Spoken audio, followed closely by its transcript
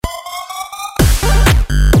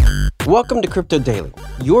Welcome to Crypto Daily,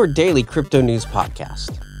 your daily crypto news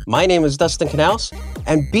podcast. My name is Dustin Canals,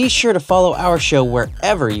 and be sure to follow our show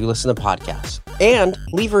wherever you listen to podcasts, and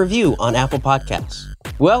leave a review on Apple Podcasts.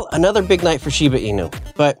 Well, another big night for Shiba Inu,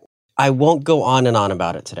 but I won't go on and on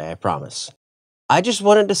about it today, I promise. I just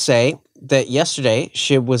wanted to say that yesterday,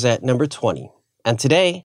 SHIB was at number 20, and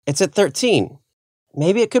today, it's at 13.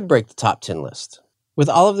 Maybe it could break the top 10 list. With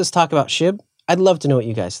all of this talk about SHIB, I'd love to know what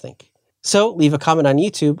you guys think. So leave a comment on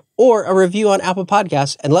YouTube or a review on Apple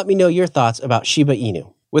Podcasts and let me know your thoughts about Shiba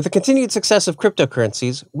Inu. With the continued success of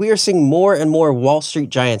cryptocurrencies, we are seeing more and more Wall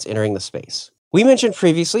Street giants entering the space. We mentioned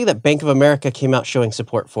previously that Bank of America came out showing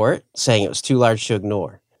support for it, saying it was too large to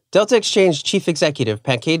ignore. Delta Exchange Chief Executive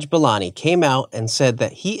Pankaj Bhilani came out and said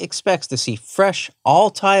that he expects to see fresh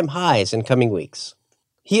all-time highs in coming weeks.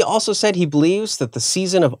 He also said he believes that the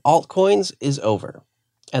season of altcoins is over,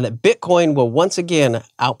 and that Bitcoin will once again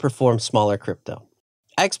outperform smaller crypto.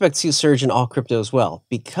 I expect to see a surge in all crypto as well,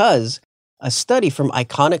 because a study from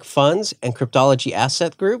Iconic Funds and Cryptology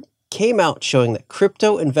Asset Group came out showing that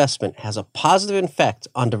crypto investment has a positive effect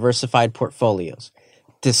on diversified portfolios,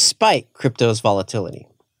 despite crypto's volatility.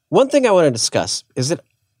 One thing I want to discuss is that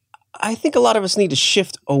I think a lot of us need to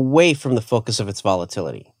shift away from the focus of its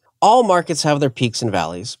volatility. All markets have their peaks and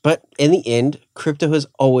valleys, but in the end, crypto has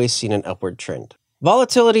always seen an upward trend.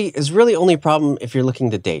 Volatility is really only a problem if you're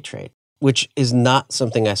looking to day trade, which is not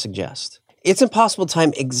something I suggest. It's impossible to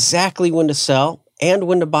time exactly when to sell and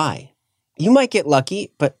when to buy. You might get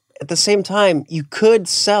lucky, but at the same time, you could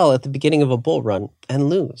sell at the beginning of a bull run and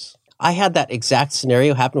lose. I had that exact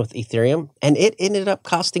scenario happen with Ethereum, and it ended up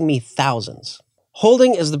costing me thousands.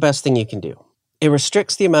 Holding is the best thing you can do. It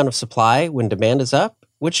restricts the amount of supply when demand is up,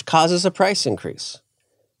 which causes a price increase.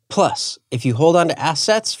 Plus, if you hold on to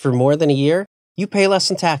assets for more than a year, you pay less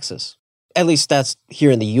in taxes. At least that's here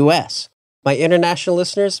in the US. My international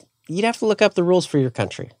listeners, you'd have to look up the rules for your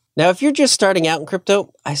country. Now, if you're just starting out in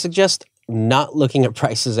crypto, I suggest not looking at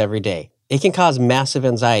prices every day. It can cause massive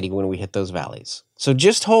anxiety when we hit those valleys. So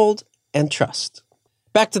just hold and trust.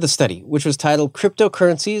 Back to the study, which was titled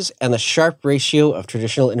Cryptocurrencies and the Sharpe Ratio of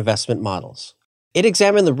Traditional Investment Models. It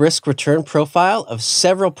examined the risk-return profile of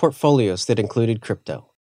several portfolios that included crypto.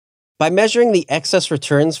 By measuring the excess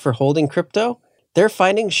returns for holding crypto, their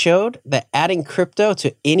findings showed that adding crypto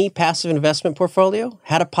to any passive investment portfolio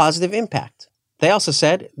had a positive impact. They also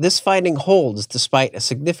said this finding holds despite a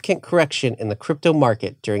significant correction in the crypto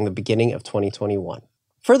market during the beginning of 2021.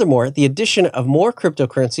 Furthermore, the addition of more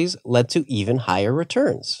cryptocurrencies led to even higher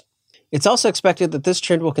returns. It's also expected that this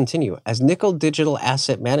trend will continue, as Nickel Digital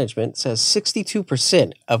Asset Management says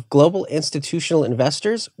 62% of global institutional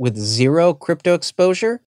investors with zero crypto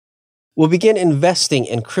exposure will begin investing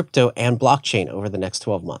in crypto and blockchain over the next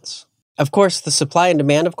 12 months. Of course, the supply and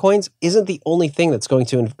demand of coins isn't the only thing that's going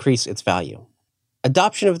to increase its value.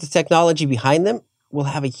 Adoption of the technology behind them will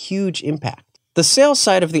have a huge impact. The sales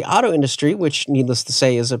side of the auto industry, which needless to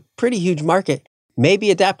say is a pretty huge market, may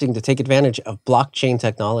be adapting to take advantage of blockchain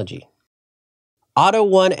technology.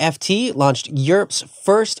 Auto1 FT launched Europe's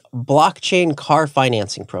first blockchain car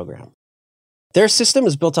financing program. Their system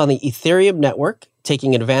is built on the Ethereum network,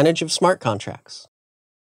 taking advantage of smart contracts.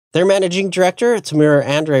 Their managing director, Tamir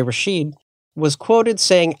Andre Rashid, was quoted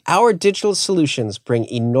saying, "Our digital solutions bring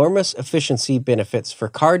enormous efficiency benefits for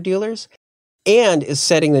car dealers and is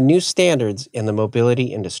setting the new standards in the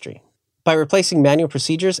mobility industry. By replacing manual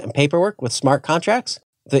procedures and paperwork with smart contracts,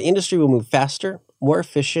 the industry will move faster, more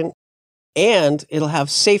efficient, and it'll have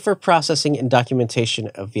safer processing and documentation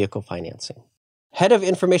of vehicle financing." Head of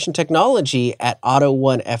Information Technology at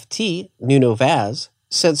Auto1 FT, Nuno Vaz,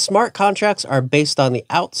 said smart contracts are based on the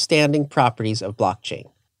outstanding properties of blockchain.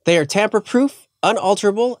 They are tamper-proof,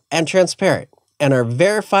 unalterable, and transparent, and are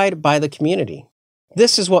verified by the community.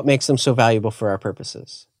 This is what makes them so valuable for our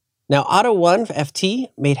purposes. Now, Auto1 FT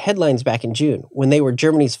made headlines back in June when they were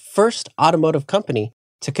Germany's first automotive company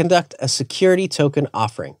to conduct a security token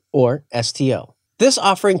offering, or STO. This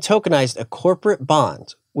offering tokenized a corporate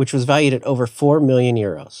bond, which was valued at over 4 million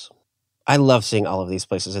euros. I love seeing all of these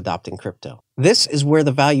places adopting crypto. This is where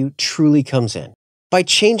the value truly comes in, by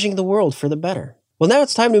changing the world for the better. Well, now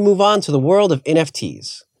it's time to move on to the world of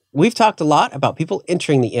NFTs. We've talked a lot about people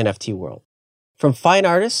entering the NFT world, from fine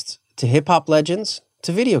artists to hip-hop legends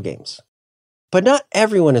to video games. But not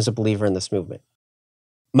everyone is a believer in this movement.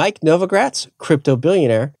 Mike Novogratz, crypto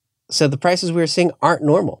billionaire, said the prices we are seeing aren't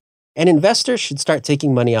normal, and investors should start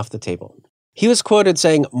taking money off the table. He was quoted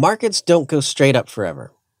saying, "Markets don't go straight up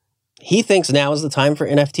forever." He thinks now is the time for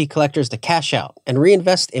NFT collectors to cash out and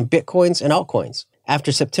reinvest in Bitcoins and altcoins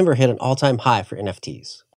after September hit an all-time high for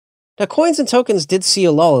NFTs. Now, coins and tokens did see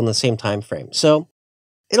a lull in the same time frame, so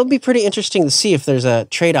it'll be pretty interesting to see if there's a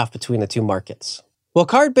trade-off between the two markets. Well,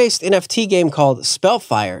 card-based NFT game called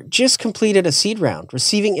Spellfire just completed a seed round,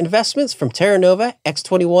 receiving investments from Terra Nova,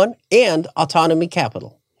 X21, and Autonomy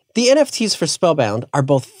Capital. The NFTs for Spellbound are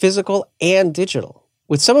both physical and digital,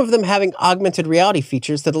 with some of them having augmented reality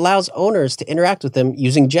features that allows owners to interact with them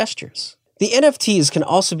using gestures. The NFTs can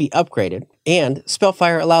also be upgraded, and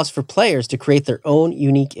Spellfire allows for players to create their own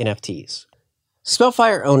unique NFTs.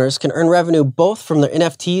 Spellfire owners can earn revenue both from their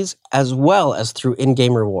NFTs as well as through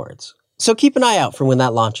in-game rewards. So keep an eye out for when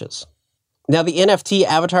that launches. Now, the NFT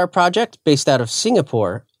avatar project, based out of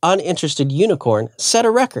Singapore, Uninterested Unicorn, set a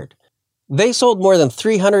record. They sold more than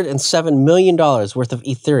 $307 million worth of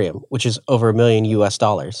Ethereum, which is over $1 million US,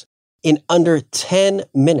 in under 10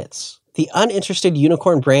 minutes. The Uninterested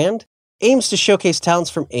Unicorn brand aims to showcase talents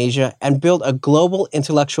from Asia and build a global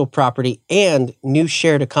intellectual property and new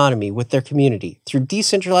shared economy with their community through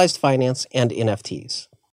decentralized finance and NFTs.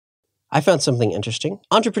 I found something interesting.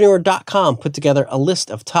 Entrepreneur.com put together a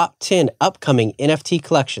list of top 10 upcoming NFT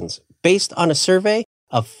collections based on a survey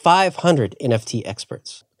of 500 NFT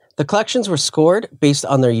experts. The collections were scored based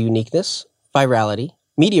on their uniqueness, virality,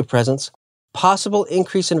 media presence, possible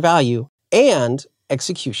increase in value, and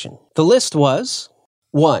execution. The list was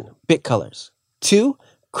 1. BitColors, 2.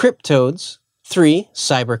 Cryptoads, 3.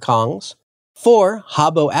 CyberKongs, 4.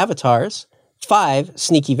 Habbo Avatars, 5.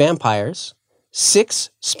 Sneaky Vampires, 6.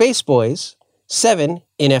 Space Boys, 7.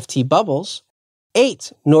 NFT Bubbles,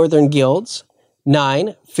 8. Northern Guilds,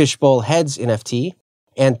 9. Fishbowl Heads NFT,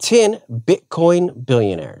 and 10. Bitcoin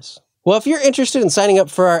Billionaires. Well, if you're interested in signing up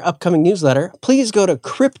for our upcoming newsletter, please go to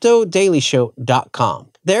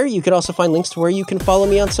CryptoDailyShow.com. There, you can also find links to where you can follow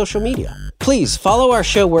me on social media. Please follow our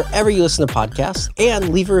show wherever you listen to podcasts and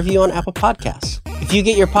leave a review on Apple Podcasts. If you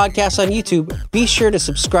get your podcasts on YouTube, be sure to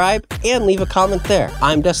subscribe and leave a comment there.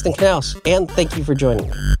 I'm Dustin Knaus, and thank you for joining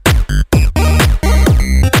me.